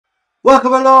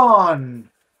Welcome along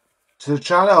to the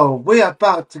channel. We are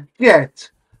about to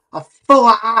get a full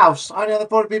house. Only on the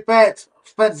 40p bet.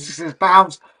 Spent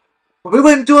 £66, but we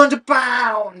win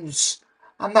 £200,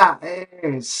 and that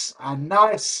is a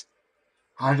nice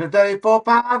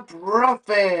 £134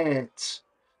 profit.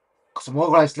 Got some more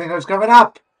great slingers coming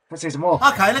up. Let's see some more.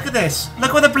 Okay, look at this.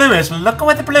 Look where the blue is. Look at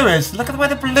where the blue is. Look at where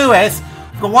the blue is.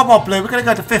 We've got one more blue. We're going to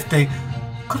go to 50.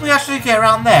 Could we actually get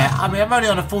around there? I mean, I'm only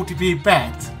on a 40p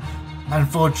bet.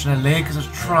 Unfortunately, because I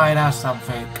was trying out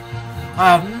something.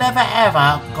 I have never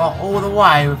ever got all the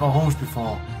way with a horse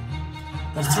before.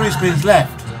 There's 3 spins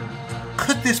left.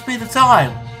 Could this be the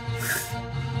time?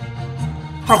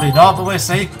 Probably not, but we'll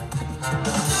see.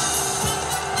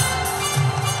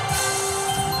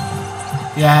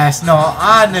 Yeah, it's not.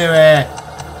 I knew it.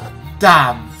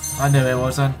 Damn. I knew it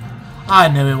wasn't. I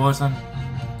knew it wasn't.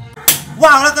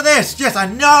 Wow, look at this. Yes, I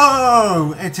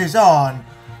know it is on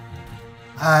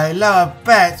a lower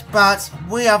bet, but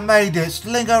we have made it.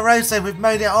 Slingo Racing, we've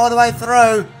made it all the way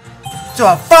through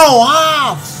to a full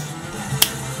house.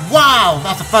 Wow,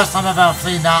 that's the first time I've ever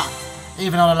seen that,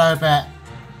 even on a low bet.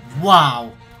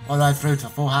 Wow, all the way through to a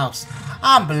full house.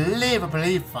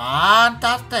 Unbelievably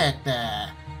fantastic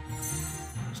there.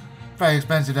 Very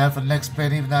expensive though for the next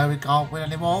spin, even though we can't win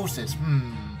any more horses.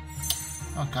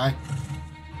 Okay.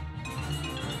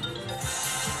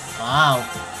 Wow.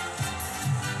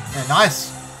 Yeah,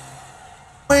 nice.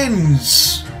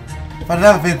 Wins! For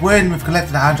another big win, we've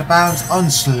collected £100 on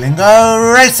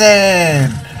Slingo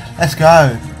Racing! Let's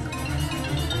go!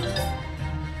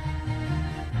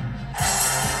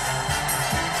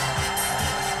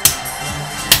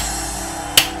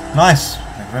 Nice!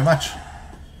 Thank you very much.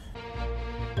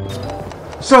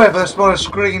 Sorry for the smaller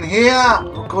screen here,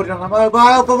 recording on a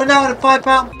mobile, but we're now at a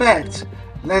 £5 bet.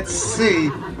 Let's see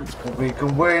if we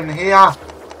can win here.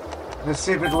 Let's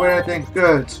see if we can win anything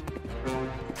good.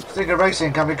 Slingo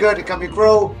Racing can be good, it can be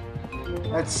cruel.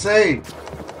 Let's see.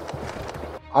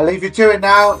 I'll leave you to it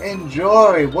now.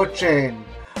 Enjoy watching.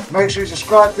 Make sure you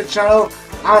subscribe to the channel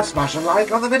and smash a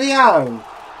like on the video.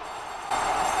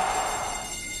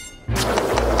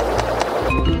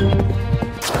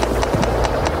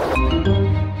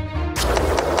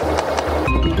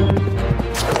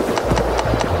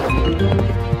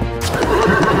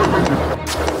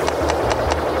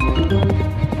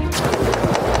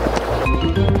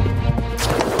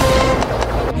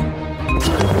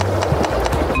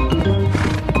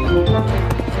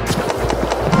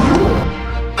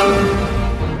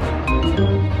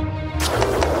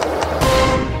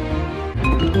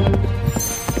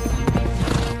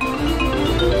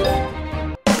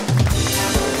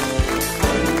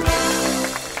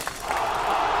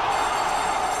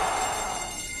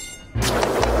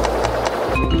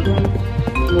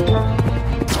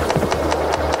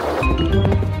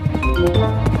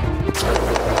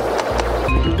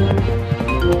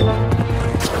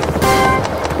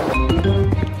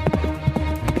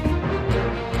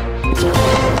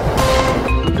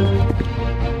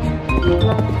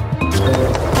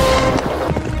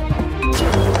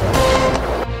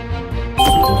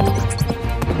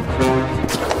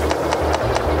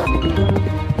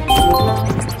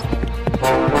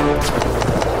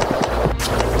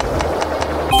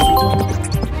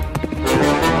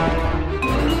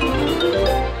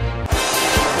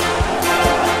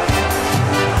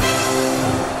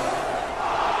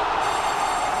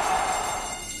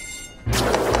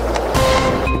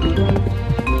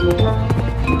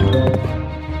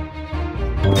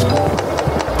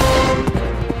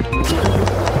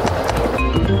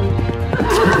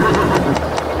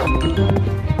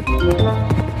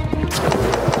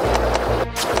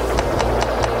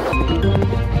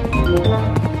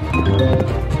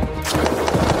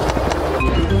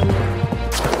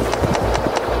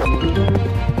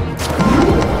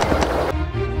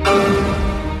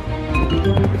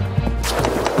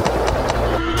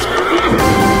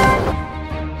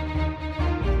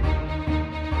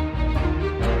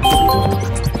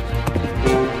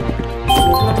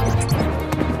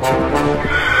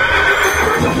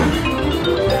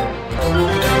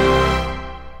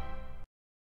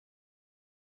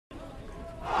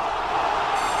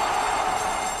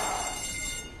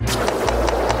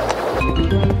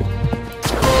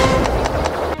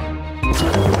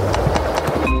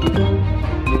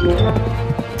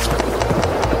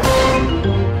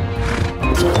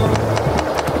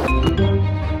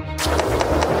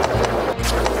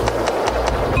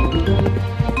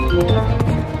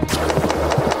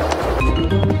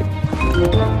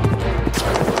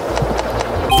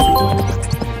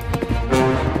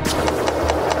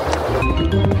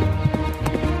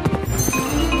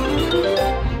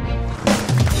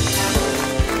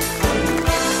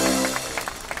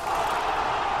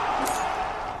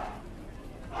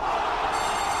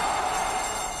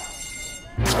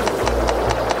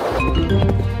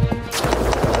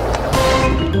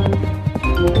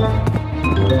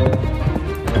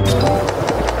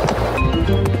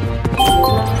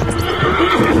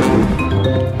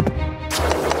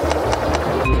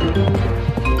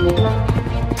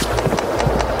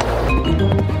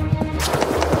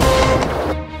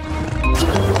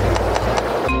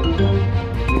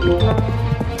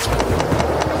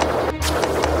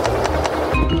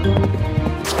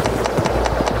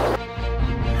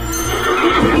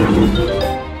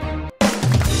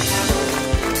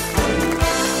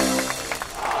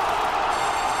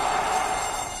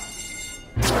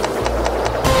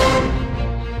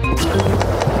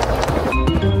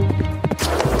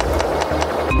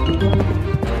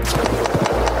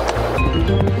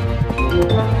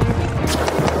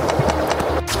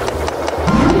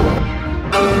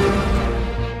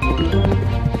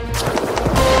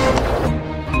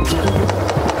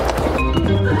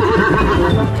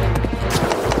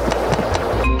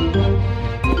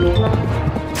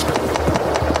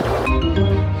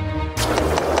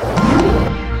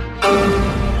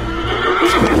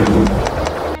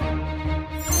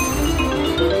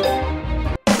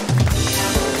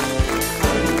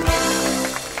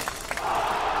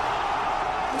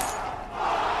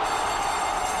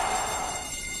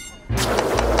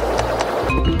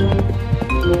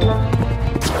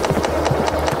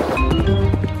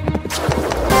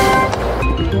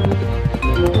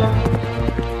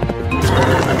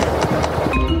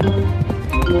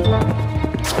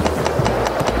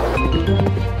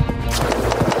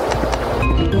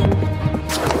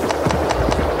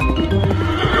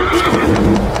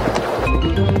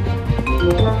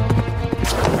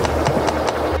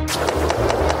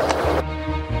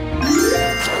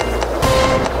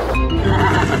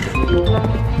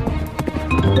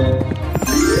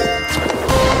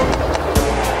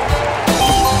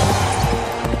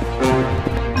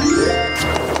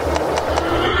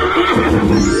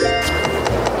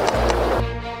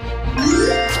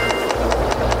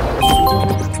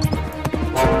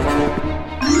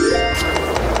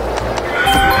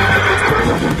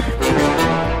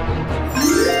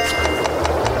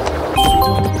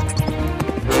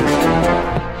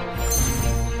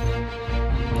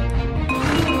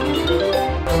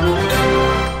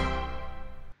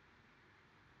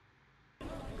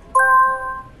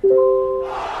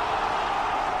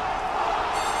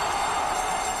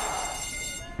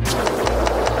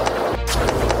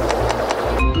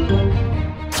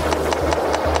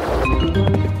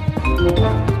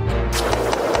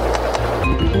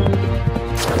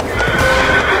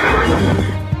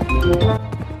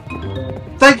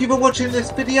 Thank you for watching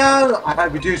this video. I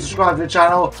hope you do subscribe to the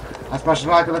channel and smash a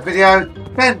like on the video.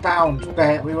 £10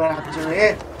 bet we went up to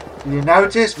here. Did you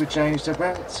notice we changed the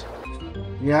bet?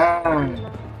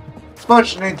 Yeah.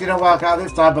 Fortunately it didn't work out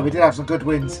this time, but we did have some good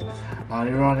wins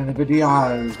earlier on in the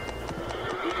video.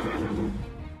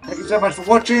 Thank you so much for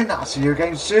watching. I'll see you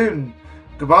again soon.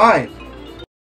 Goodbye.